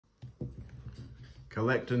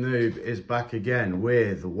Collector Noob is back again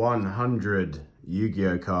with 100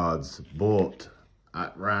 Yu-Gi-Oh cards bought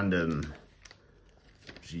at random.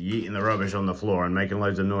 Just yeeting the rubbish on the floor and making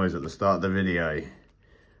loads of noise at the start of the video.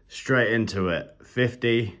 Straight into it.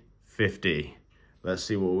 50-50. Let's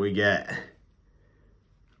see what we get.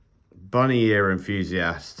 Bunny Ear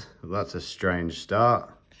Enthusiast. Well, that's a strange start.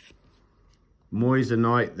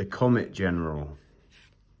 Moissanite, the Comet General.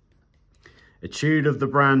 Etude of the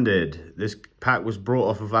Branded. This pack was brought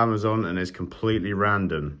off of Amazon and is completely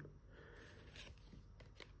random.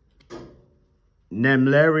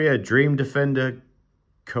 Nemleria Dream Defender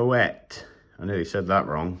Coet. I nearly said that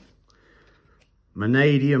wrong.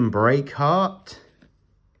 Mannadium Breakheart.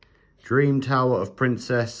 Dream Tower of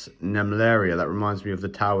Princess Nemleria. That reminds me of the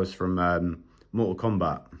towers from Mortal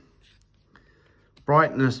Kombat.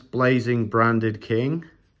 Brightness Blazing Branded King.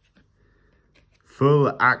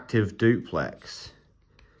 Full Active Duplex.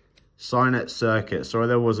 Signet Circuit. Sorry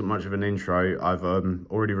there wasn't much of an intro. I've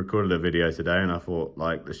already recorded a video today and I thought,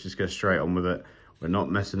 like, let's just go straight on with it. We're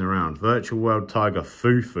not messing around. Virtual World Tiger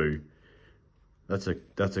Fufu. That's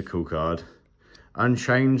a cool card.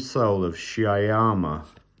 Unchained Soul of Shiayama.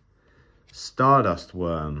 Stardust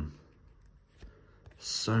Worm.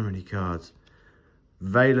 So many cards.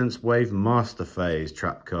 Valence Wave Master Phase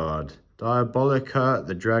trap card. Diabolica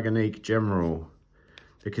the Dragonique General.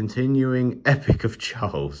 The Continuing Epic of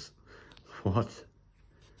Charles. What?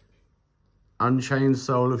 Unchained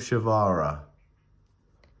Soul of Shavara.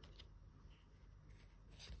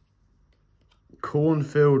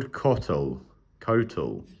 Cornfield Kotal.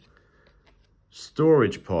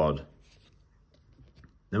 Storage Pod.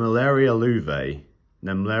 Nemleria Louve.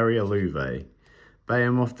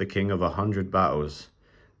 Behemoth, the King of 100 Battles.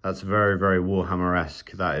 That's very, very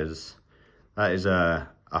Warhammer-esque. That is a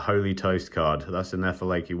Holy Toast card. That's in there for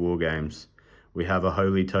Lakey War Games. We have a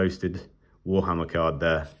Holy Toasted Warhammer card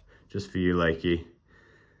there. Just for you, Lakey.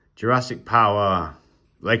 Jurassic Power.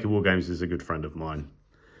 Lakey War Games is a good friend of mine.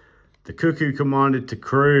 The Cuckoo Commanded to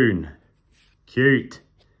Croon. Cute.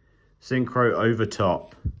 Synchro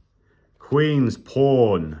Overtop. Queen's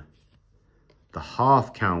Pawn. The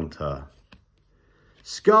Half Counter.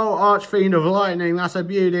 Skull Archfiend of Lightning. That's a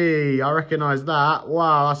beauty. I recognise that.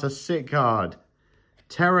 Wow, that's a sick card.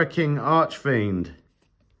 Terror King Archfiend.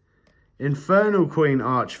 Infernal Queen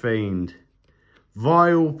Archfiend.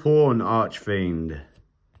 Vile Pawn Archfiend.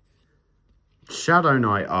 Shadow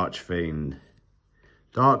Knight Archfiend.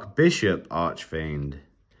 Dark Bishop Archfiend.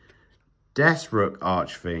 Deathrook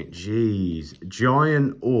Archfiend. Jeez.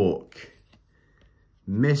 Giant Orc.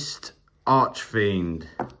 Mist Archfiend.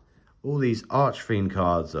 All these Archfiend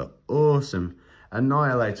cards are awesome.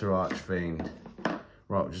 Annihilator Archfiend. Right,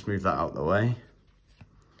 we'll just move that out of the way.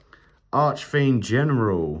 Archfiend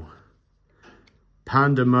General.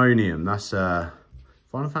 Pandemonium. That's a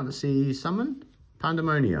Final Fantasy summon?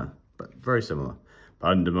 Pandemonia, but very similar.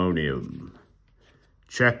 Pandemonium.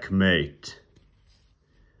 Checkmate.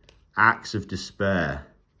 Axe of Despair.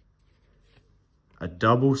 A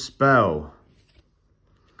double spell.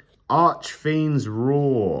 Archfiend's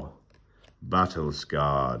Roar. Battle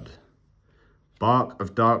Scarred. Bark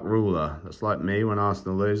of Dark Ruler. That's like me when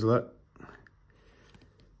Arsenal lose, look.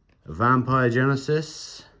 A Vampire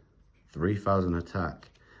Genesis. 3000 attack.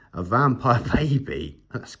 A Vampire Baby.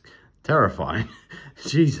 That's terrifying.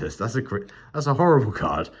 Jesus, that's a horrible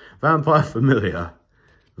card. Vampire Familiar.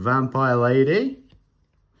 Vampire Lady.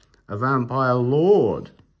 A Vampire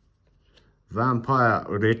Lord. Vampire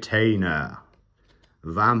Retainer.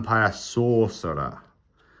 Vampire Sorcerer.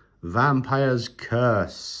 Vampire's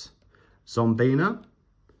Curse. Zombina.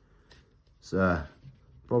 It's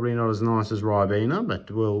probably not as nice as Ribena,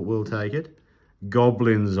 but we'll take it.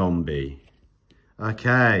 Goblin Zombie.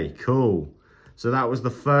 Okay, cool. So that was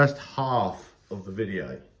the first half of the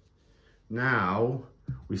video. Now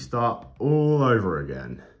we start all over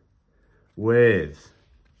again with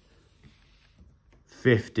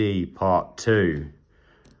 50 Part 2.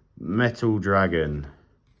 Metal Dragon.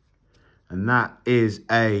 And that is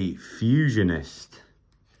a Fusionist.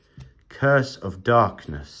 Curse of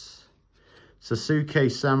Darkness. Sasuke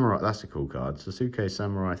Samurai. That's a cool card. Sasuke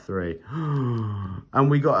Samurai 3. And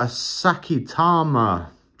we got a Sakitama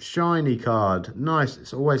shiny card. Nice.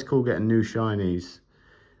 It's always cool getting new shinies.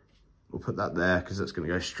 We'll put that there because that's going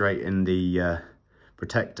to go straight in the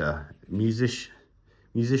protector.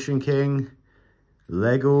 Musician King.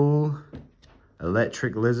 Legal.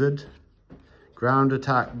 Electric Lizard. Ground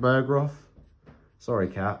Attack Bergroth. Sorry,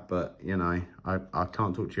 cat, but, you know, I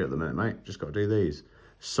can't talk to you at the minute, mate. Just got to do these.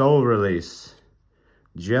 Soul Release.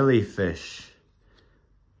 Jellyfish.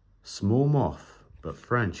 Small Moth, but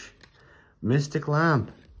French. Mystic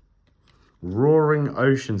Lamp. Roaring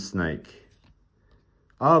Ocean Snake.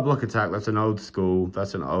 Ah, block attack. That's an old school.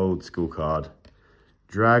 That's an old school card.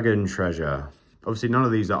 Dragon Treasure. Obviously, none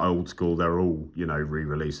of these are old school. They're all, you know,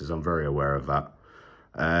 re-releases. I'm very aware of that.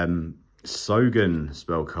 Sogan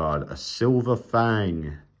spell card. A Silver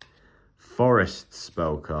Fang. Forest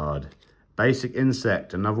spell card. Basic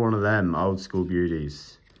Insect. Another one of them. Old school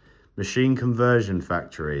beauties. Machine Conversion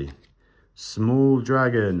Factory. Small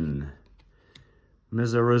Dragon.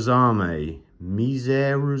 Mizuruzame.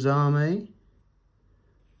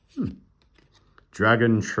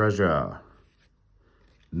 Dragon Treasure.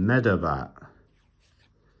 Medavat.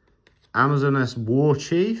 Amazoness War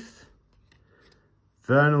Chief.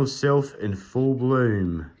 Vernal Sylph in full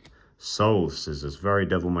bloom. Soul Scissors. Very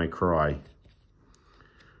Devil May Cry.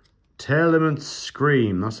 Tearlament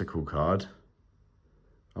Scream. That's a cool card.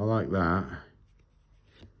 I like that.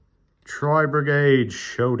 Tri-Brigade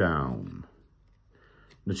Showdown.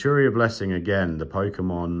 Naturia Blessing again. The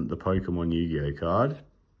Pokemon Yu-Gi-Oh card.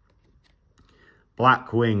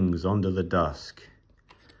 Black Wings Under the Dusk.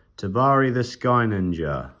 Tabari the Sky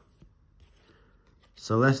Ninja.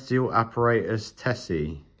 Celestial Apparatus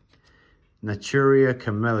Tessie. Naturia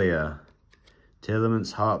Camellia.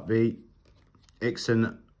 Tearlament's Heartbeat.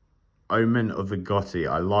 Ixen Omen of the Gotti.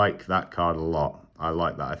 I like that card a lot. I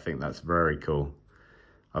like that. I think that's very cool.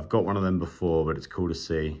 I've got one of them before, but it's cool to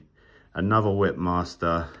see. Another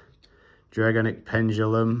Whipmaster. Dragonic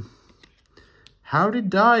Pendulum. How did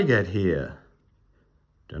Dye get here?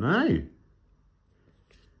 Dunno.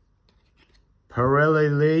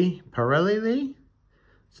 Pirelli?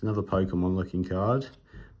 It's another Pokemon looking card.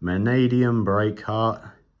 Mannadium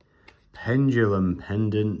Breakheart. Pendulum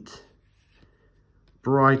Pendant.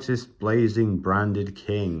 Brightest Blazing Branded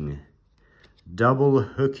King. Double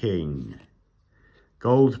Hooking.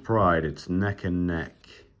 Gold Pride, it's neck and neck.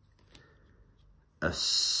 A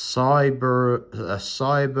Cyberburst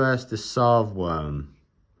the Salveworm.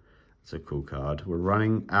 That's a cool card. We're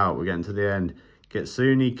running out. We're getting to the end.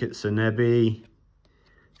 Kitsune Kitsunebi.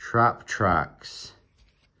 Trap Tracks.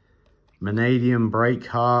 Mannadium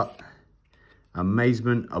Breakheart.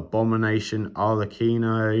 Amazement Abomination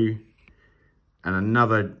Arlecchino. And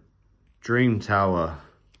another Dream Tower.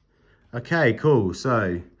 Okay, cool.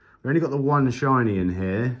 So, we only got the one shiny in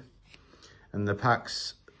here. And the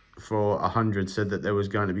packs for 100 said that there was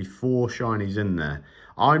going to be 4 shinies in there.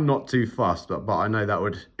 I'm not too fussed, but I know that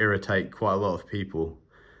would irritate quite a lot of people.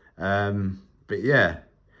 But yeah,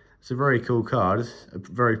 it's a very cool card. It's a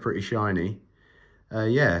very pretty shiny.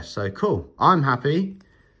 Yeah, so cool. I'm happy.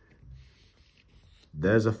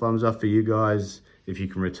 There's a thumbs up for you guys. If you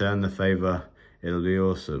can return the favor, it'll be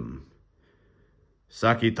awesome.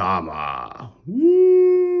 Sakitama. Woo!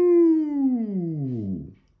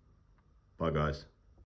 Bye, guys.